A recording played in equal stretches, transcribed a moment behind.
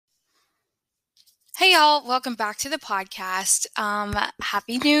Hey y'all, welcome back to the podcast.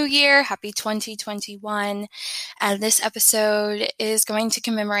 Happy New Year, happy 2021. And this episode is going to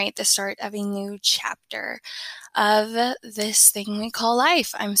commemorate the start of a new chapter of this thing we call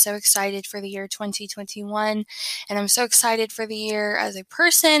life. I'm so excited for the year 2021, and I'm so excited for the year as a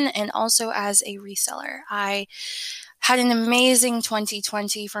person and also as a reseller. I had an amazing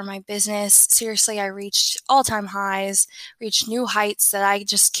 2020 for my business. Seriously, I reached all-time highs, reached new heights that I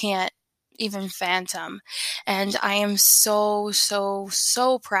just can't even phantom. And I am so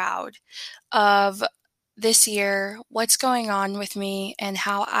proud of this year, what's going on with me, and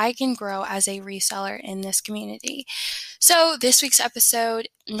how I can grow as a reseller in this community. So this week's episode,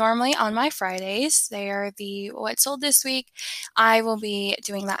 normally on my Fridays, they are the What Sold This Week. I will be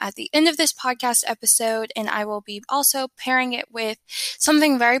doing that at the end of this podcast episode, and I will be also pairing it with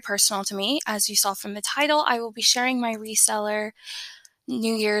something very personal to me. As you saw from the title, I will be sharing my reseller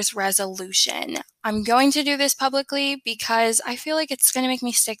New Year's resolution. I'm going to do this publicly because I feel like it's going to make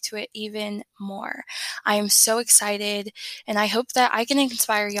me stick to it even more. I am so excited, and I hope that I can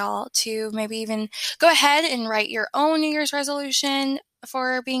inspire y'all to maybe even go ahead and write your own New Year's resolution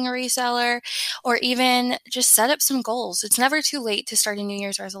for being a reseller, or even just set up some goals. It's never too late to start a New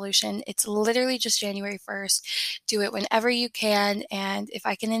Year's resolution. It's literally just January 1st. Do it whenever you can, and if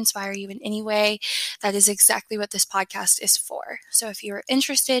I can inspire you in any way, that is exactly what this podcast is for. So if you're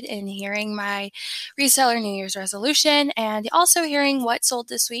interested in hearing my reseller New Year's resolution and also hearing what sold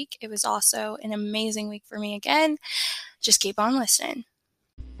this week, it was also an amazing week for me again. Just keep on listening.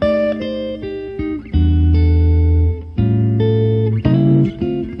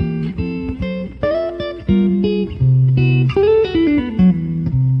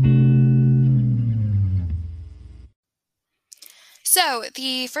 So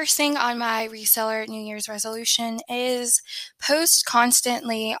the first thing on my reseller New Year's resolution is post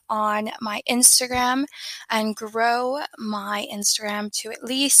constantly on my Instagram and grow my Instagram to at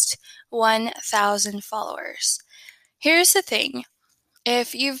least 1,000 followers. Here's the thing.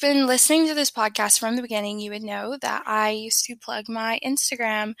 If you've been listening to this podcast from the beginning, you would know that I used to plug my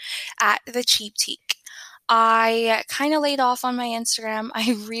Instagram at the Cheap Teak. I kind of laid off on my Instagram.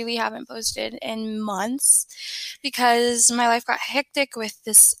 I really haven't posted in months because my life got hectic with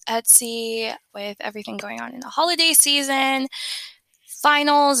this Etsy, with everything going on in the holiday season,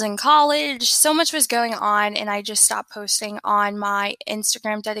 finals and college. So much was going on, and I just stopped posting on my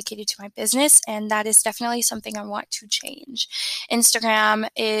Instagram dedicated to my business, and that is definitely something I want to change. Instagram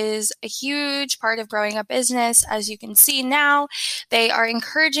is a huge part of growing a business. As you can see now, they are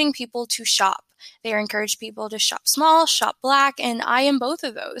encouraging people to shop. They are encouraging people to shop small, shop black, and I am both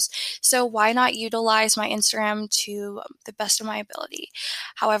of those. So why not utilize my Instagram to the best of my ability?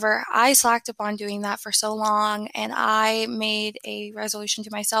 However, I slacked upon doing that for so long, and I made a resolution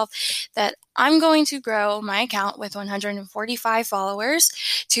to myself that I'm going to grow my account with 145 followers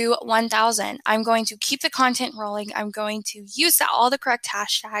to 1,000. I'm going to keep the content rolling. I'm going to use all the correct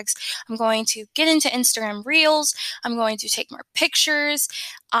hashtags. I'm going to get into Instagram Reels. I'm going to take more pictures.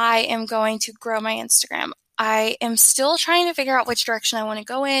 I am going to grow my Instagram. I am still trying to figure out which direction I want to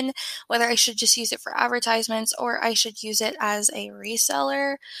go in, whether I should just use it for advertisements or I should use it as a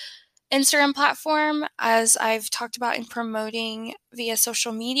reseller Instagram platform. As I've talked about in promoting via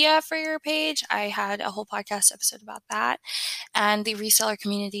social media for your page, I had a whole podcast episode about that. And the reseller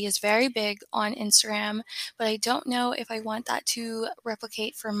community is very big on Instagram, but I don't know if I want that to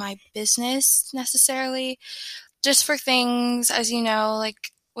replicate for my business necessarily. Just for things, as you know, like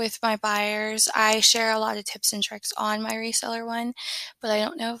with my buyers, I share a lot of tips and tricks on my reseller one, but I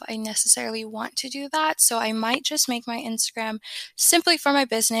don't know if I necessarily want to do that. So I might just make my Instagram simply for my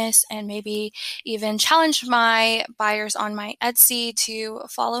business and maybe even challenge my buyers on my Etsy to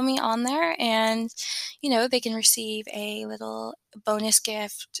follow me on there, and, they can receive a little bonus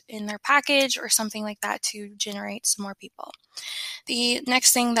gift in their package or something like that to generate some more people. The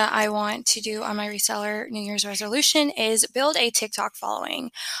next thing that I want to do on my reseller New Year's resolution is build a TikTok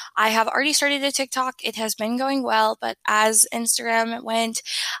following. I have already started a TikTok. It has been going well, but as Instagram went,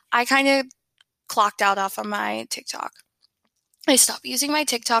 I kind of clocked out off of my TikTok. I stopped using my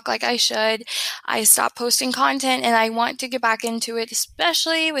TikTok like I should. I stopped posting content, and I want to get back into it,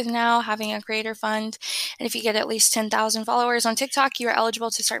 especially with now having a creator fund. And if you get at least 10,000 followers on TikTok, you are eligible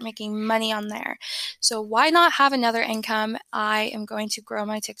to start making money on there. So why not have another income? I am going to grow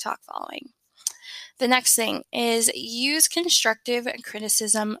my TikTok following. The next thing is use constructive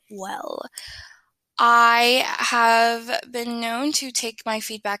criticism well. I have been known to take my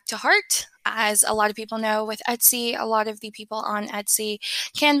feedback to heart. As a lot of people know with Etsy, a lot of the people on Etsy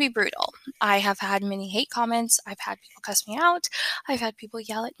can be brutal. I have had many hate comments. I've had people cuss me out. I've had people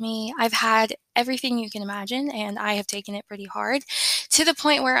yell at me. I've had everything you can imagine, and I have taken it pretty hard to the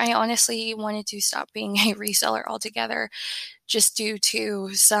point where I honestly wanted to stop being a reseller altogether just due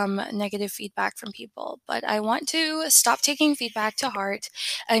to some negative feedback from people. But I want to stop taking feedback to heart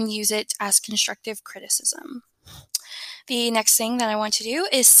and use it as constructive criticism. The next thing that I want to do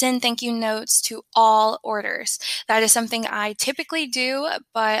is send thank you notes to all orders. That is something I typically do,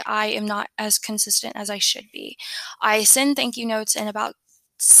 but I am not as consistent as I should be. I send thank you notes in about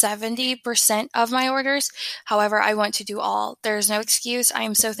 70% of my orders. However, I want to do all. There's no excuse. I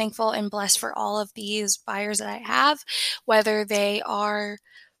am so thankful and blessed for all of these buyers that I have, whether they are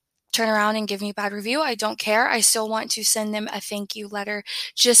turn around and give me a bad review. I don't care. I still want to send them a thank you letter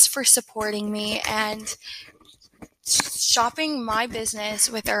just for supporting me and shopping my business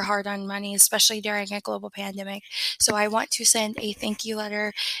with their hard-earned money, especially during a global pandemic. So I want to send a thank you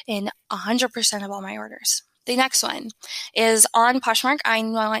letter in 100% of all my orders. The next one is on Poshmark. I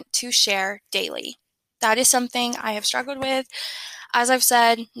want to share daily. That is something I have struggled with. As I've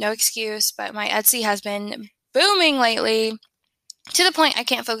said, no excuse, but my Etsy has been booming lately to the point I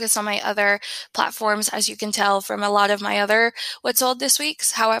can't focus on my other platforms, as you can tell from a lot of my other what sold this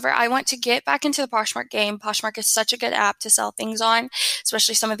week's. However, I want to get back into the Poshmark game. Poshmark is such a good app to sell things on,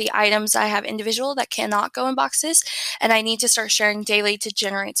 especially some of the items I have individual that cannot go in boxes, and I need to start sharing daily to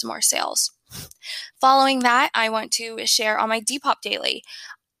generate some more sales. Following that, I want to share on my Depop daily.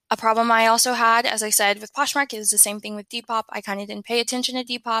 A problem I also had, as I said, with Poshmark is the same thing with Depop. I kind of didn't pay attention to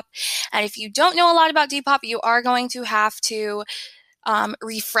Depop. And if you don't know a lot about Depop, you are going to have to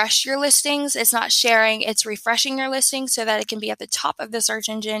refresh your listings. It's not sharing, it's refreshing your listings so that it can be at the top of the search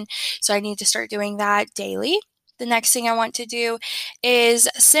engine. So I need to start doing that daily. The next thing I want to do is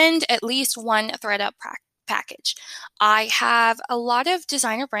send at least one ThredUp package. I have a lot of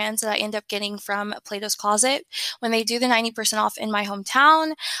designer brands that I end up getting from Plato's Closet. When they do the 90% off in my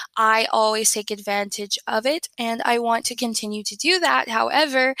hometown, I always take advantage of it, and I want to continue to do that.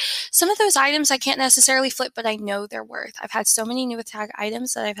 However, some of those items I can't necessarily flip, but I know they're worth. I've had so many new tag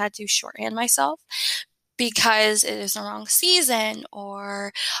items that I've had to shorthand myself because it is the wrong season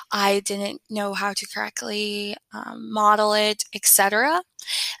or I didn't know how to correctly model it, etc.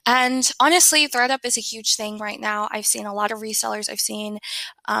 And honestly, ThredUp is a huge thing right now. I've seen a lot of resellers. I've seen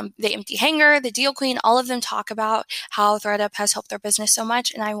the Empty Hanger, the Deal Queen, all of them talk about how ThredUp has helped their business so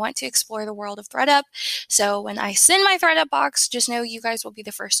much. And I want to explore the world of ThredUp. So when I send my ThredUp box, just know you guys will be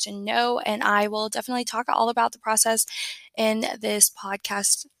the first to know. And I will definitely talk all about the process in this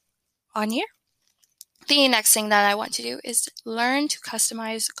podcast on here. The next thing that I want to do is learn to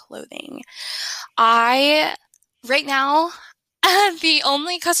customize clothing. Right now, the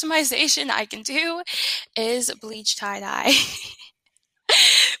only customization I can do is bleach tie-dye,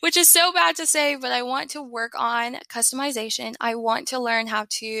 which is so bad to say, but I want to work on customization. I want to learn how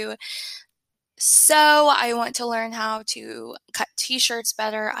to sew. I want to learn how to cut t-shirts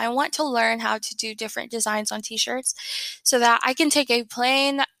better. I want to learn how to do different designs on t-shirts so that I can take a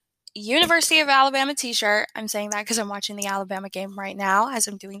plain University of Alabama t-shirt. I'm saying that because I'm watching the Alabama game right now as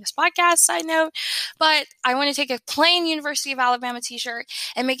I'm doing this podcast, side note. But I want to take a plain University of Alabama t-shirt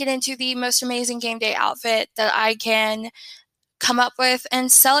and make it into the most amazing game day outfit that I can come up with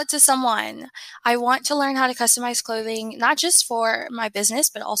and sell it to someone. I want to learn how to customize clothing, not just for my business,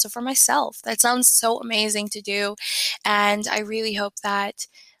 but also for myself. That sounds so amazing to do. And I really hope that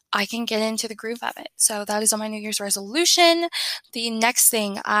I can get into the groove of it. So that is on my New Year's resolution. The next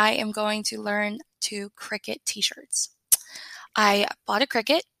thing, I am going to learn to Cricut t-shirts. I bought a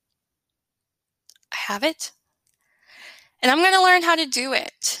Cricut. I have it. And I'm going to learn how to do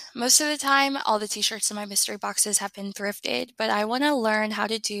it. Most of the time, all the t-shirts in my mystery boxes have been thrifted, but I want to learn how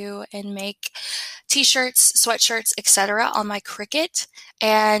to do and make t-shirts, sweatshirts, etc. on my Cricut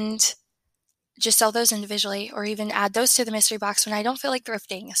and just sell those individually or even add those to the mystery box when I don't feel like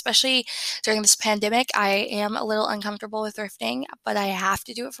thrifting. Especially during this pandemic, I am a little uncomfortable with thrifting, but I have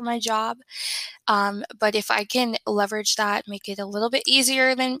to do it for my job. But if I can leverage that, make it a little bit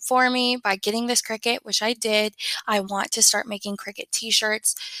easier than for me by getting this Cricut, which I did, I want to start making Cricut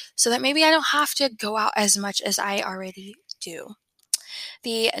t-shirts so that maybe I don't have to go out as much as I already do.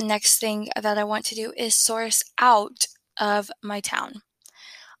 The next thing that I want to do is source out of my town.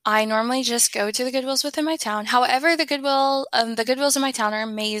 I normally just go to the Goodwills within my town. However, the Goodwills in my town are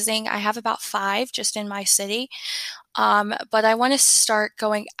amazing. I have about 5 just in my city. But I want to start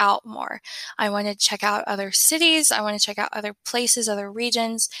going out more. I want to check out other cities. I want to check out other places, other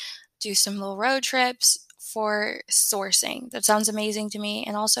regions. do some little road trips for sourcing. That sounds amazing to me.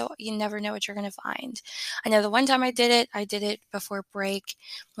 And also, you never know what you're going to find. I know the one time I did it before break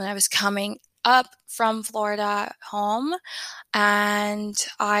when I was coming up from Florida home, and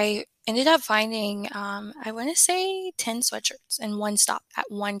I ended up finding, I want to say 10 sweatshirts in one stop at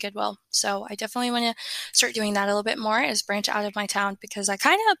one Goodwill. So I definitely want to start doing that a little bit more, is branch out of my town, because I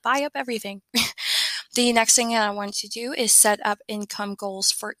kind of buy up everything. The next thing that I want to do is set up income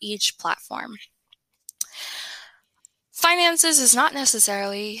goals for each platform. Finances is not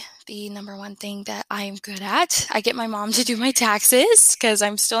necessarily the number one thing that I am good at. I get my mom to do my taxes because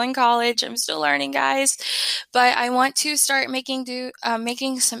I'm still in college. I'm still learning, guys. But I want to start making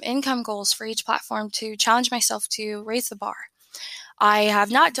some income goals for each platform to challenge myself to raise the bar. I have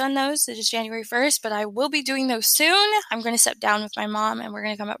not done those. It is January 1st, but I will be doing those soon. I'm going to sit down with my mom and we're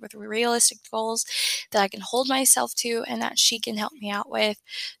going to come up with realistic goals that I can hold myself to and that she can help me out with.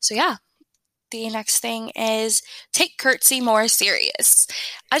 So yeah. The next thing is take Curtsy more serious.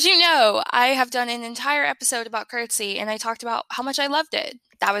 As you know, I have done an entire episode about Curtsy and I talked about how much I loved it.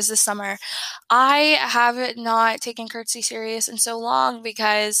 That was this summer. I have not taken Curtsy serious in so long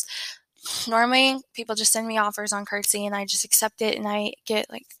because normally people just send me offers on Curtsy and I just accept it and I get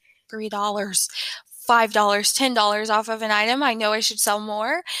like $3, $5, $10 off of an item. I know I should sell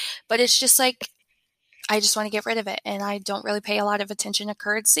more, but it's just like, I just want to get rid of it. And I don't really pay a lot of attention to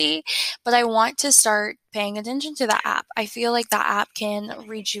Curtsy, but I want to start paying attention to that app. I feel like that app can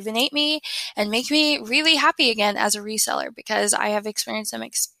rejuvenate me and make me really happy again as a reseller, because I have experienced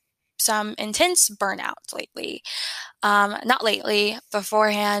some intense burnout lately. Not lately,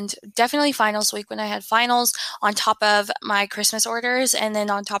 beforehand, definitely finals week when I had finals on top of my Christmas orders, and then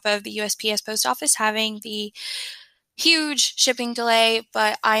on top of the USPS post office having the huge shipping delay,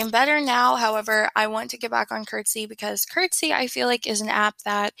 but I'm better now. However, I want to get back on Curtsy because Curtsy, I feel like, is an app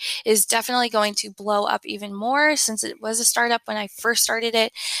that is definitely going to blow up even more since it was a startup when I first started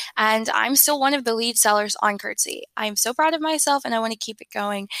it. And I'm still one of the lead sellers on Curtsy. I'm so proud of myself and I want to keep it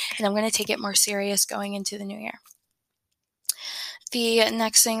going. And I'm going to take it more serious going into the new year. The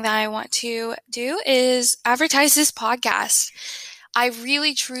next thing that I want to do is advertise this podcast. I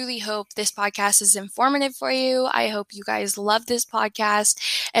really, truly hope this podcast is informative for you. I hope you guys love this podcast.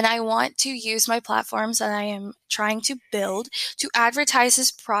 And I want to use my platforms that I am trying to build to advertise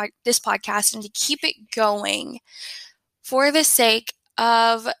this podcast and to keep it going for the sake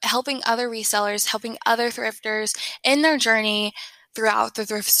of helping other resellers, helping other thrifters in their journey throughout the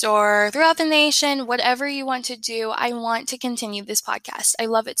thrift store, throughout the nation, whatever you want to do. I want to continue this podcast. I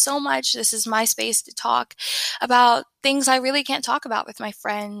love it so much. This is my space to talk about things I really can't talk about with my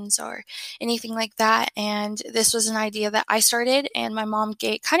friends or anything like that. And this was an idea that I started, and my mom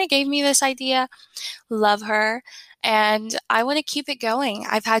kind of gave me this idea. Love her. And I want to keep it going.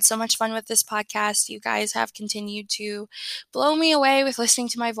 I've had so much fun with this podcast. You guys have continued to blow me away with listening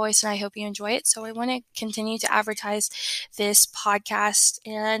to my voice, and I hope you enjoy it. So I want to continue to advertise this podcast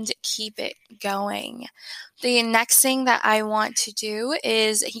and keep it going. The next thing that I want to do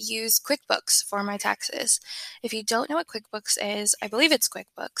is use QuickBooks for my taxes. If you don't know what QuickBooks is, I believe it's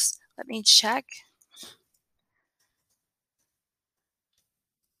QuickBooks. Let me check.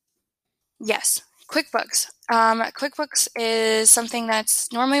 Yes, QuickBooks. QuickBooks is something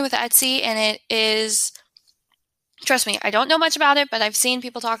that's normally with Etsy, and it is, trust me, I don't know much about it, but I've seen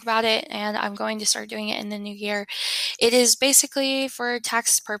people talk about it, and I'm going to start doing it in the new year. It is basically for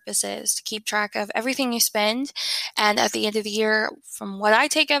tax purposes to keep track of everything you spend, and at the end of the year, from what I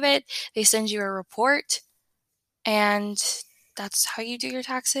take of it, they send you a report, and that's how you do your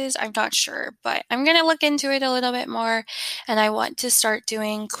taxes. I'm not sure, but I'm going to look into it a little bit more, and I want to start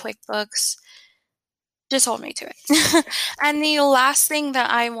doing QuickBooks. Just hold me to it. And the last thing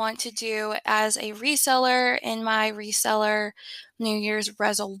that I want to do as a reseller in my reseller New Year's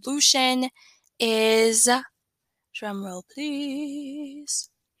resolution is, drumroll please,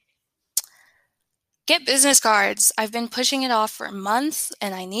 get business cards. I've been pushing it off for months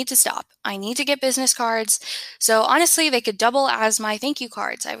and I need to stop. I need to get business cards. So honestly, they could double as my thank you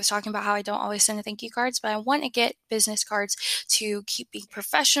cards. I was talking about how I don't always send the thank you cards, but I want to get business cards to keep being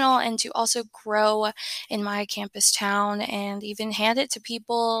professional and to also grow in my campus town and even hand it to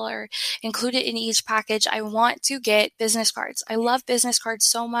people or include it in each package. I want to get business cards. I love business cards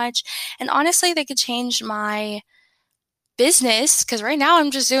so much. And honestly, they could change my business, because right now I'm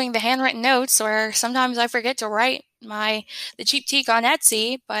just doing the handwritten notes, or sometimes I forget to write the cheap teak on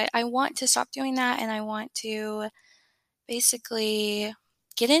Etsy, but I want to stop doing that and I want to basically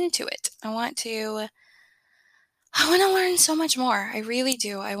get into it. I want to I want to learn so much more. I really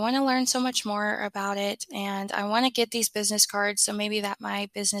do. I want to learn so much more about it, and I want to get these business cards so maybe that my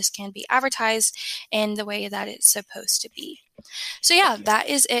business can be advertised in the way that it's supposed to be. So yeah, that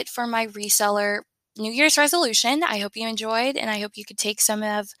is it for my reseller New Year's resolution. I hope you enjoyed, and I hope you could take some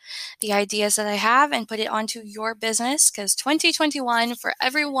of the ideas that I have and put it onto your business, because 2021, for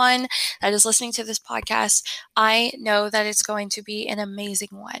everyone that is listening to this podcast, I know that it's going to be an amazing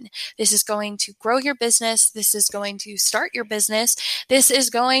one. This is going to grow your business. This is going to start your business. This is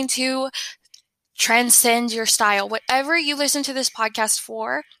going to transcend your style. Whatever you listen to this podcast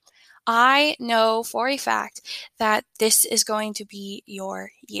for, I know for a fact that this is going to be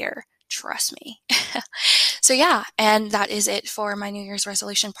your year. Trust me. So yeah, and that is it for my New Year's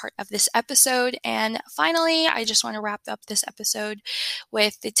resolution part of this episode. And finally, I just want to wrap up this episode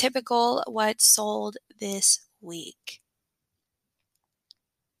with the typical what sold this week.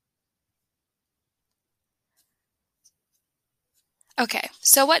 Okay,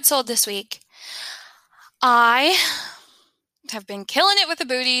 so what sold this week? I have been killing it with the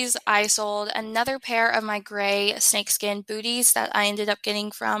booties. I sold another pair of my gray snakeskin booties that I ended up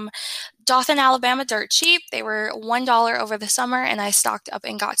getting from Dothan, Alabama, dirt cheap. They were $1 over the summer, and I stocked up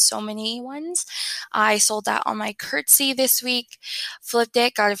and got so many ones. I sold that on my Curtsy this week. Flipped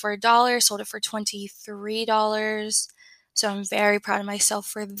it, got it for $1, sold it for $23. So I'm very proud of myself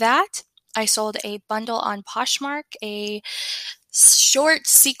for that. I sold a bundle on Poshmark, a short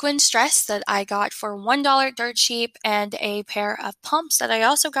sequin dress that I got for $1 dirt cheap, and a pair of pumps that I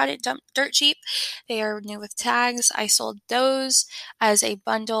also got at dirt cheap. They are new with tags. I sold those as a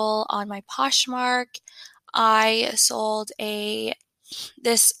bundle on my Poshmark. I sold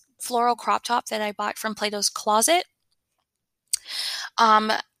this floral crop top that I bought from Plato's Closet.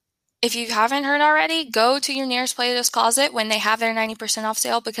 If you haven't heard already, go to your nearest Plato's Closet when they have their 90% off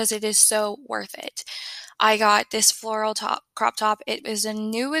sale, because it is so worth it. I got this floral crop top. It was a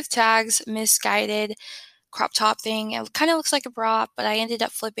new with tags, misguided crop top thing. It kind of looks like a bra, but I ended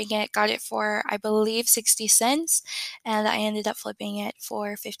up flipping it. Got it for, I believe, 60 cents, and I ended up flipping it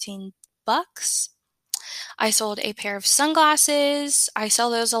for 15 bucks. I sold a pair of sunglasses. I sell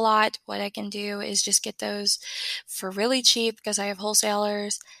those a lot. What I can do is just get those for really cheap because I have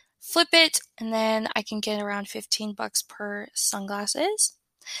wholesalers, flip it, and then I can get around 15 bucks per sunglasses.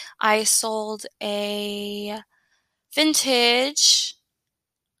 I sold a vintage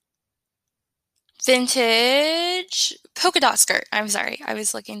polka dot skirt. I'm sorry, I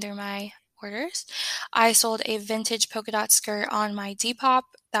was looking through my orders. I sold a vintage polka dot skirt on my Depop.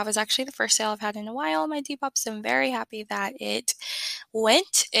 That was actually the first sale I've had in a while on my Depop, so I'm very happy that it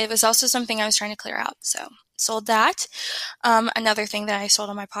went. It was also something I was trying to clear out, so sold that. Another thing that I sold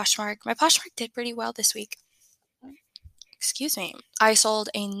on my Poshmark did pretty well this week. Excuse me. I sold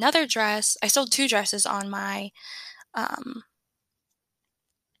another dress. I sold two dresses on my Poshmark.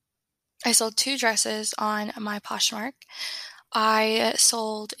 I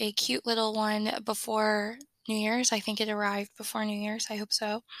sold a cute little one before New Year's. I think it arrived before New Year's. I hope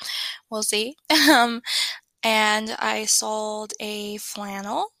so. We'll see. And I sold a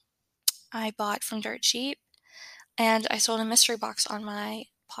flannel I bought from Dirt Cheap. And I sold a mystery box on my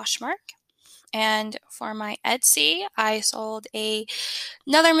Poshmark. And for my Etsy, I sold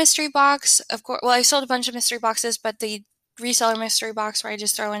another mystery box. Of course, well, I sold a bunch of mystery boxes, but the reseller mystery box where I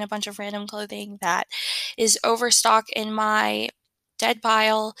just throw in a bunch of random clothing that is overstock in my dead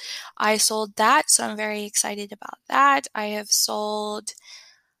pile, I sold that, so I'm very excited about that. I have sold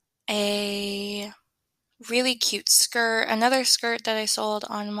a really cute skirt, another skirt that I sold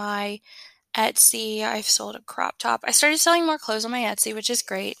on my Etsy. I've sold a crop top. I started selling more clothes on my Etsy, which is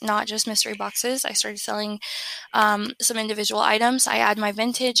great, not just mystery boxes. I started selling some individual items. I add my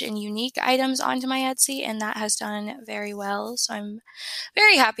vintage and unique items onto my Etsy, and that has done very well. So I'm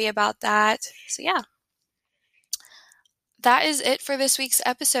very happy about that. So yeah, that is it for this week's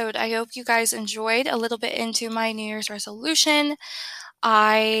episode. I hope you guys enjoyed a little bit into my New Year's resolution.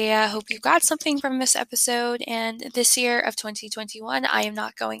 I hope you got something from this episode, and this year of 2021, I am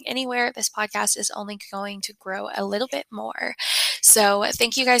not going anywhere. This podcast is only going to grow a little bit more. So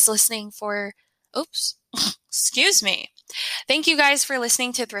thank you guys excuse me. Thank you guys for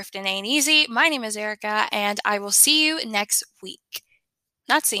listening to Thriftin' Ain't Easy. My name is Erica, and I will see you next week.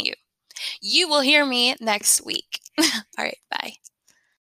 Not see you. You will hear me next week. All right, bye.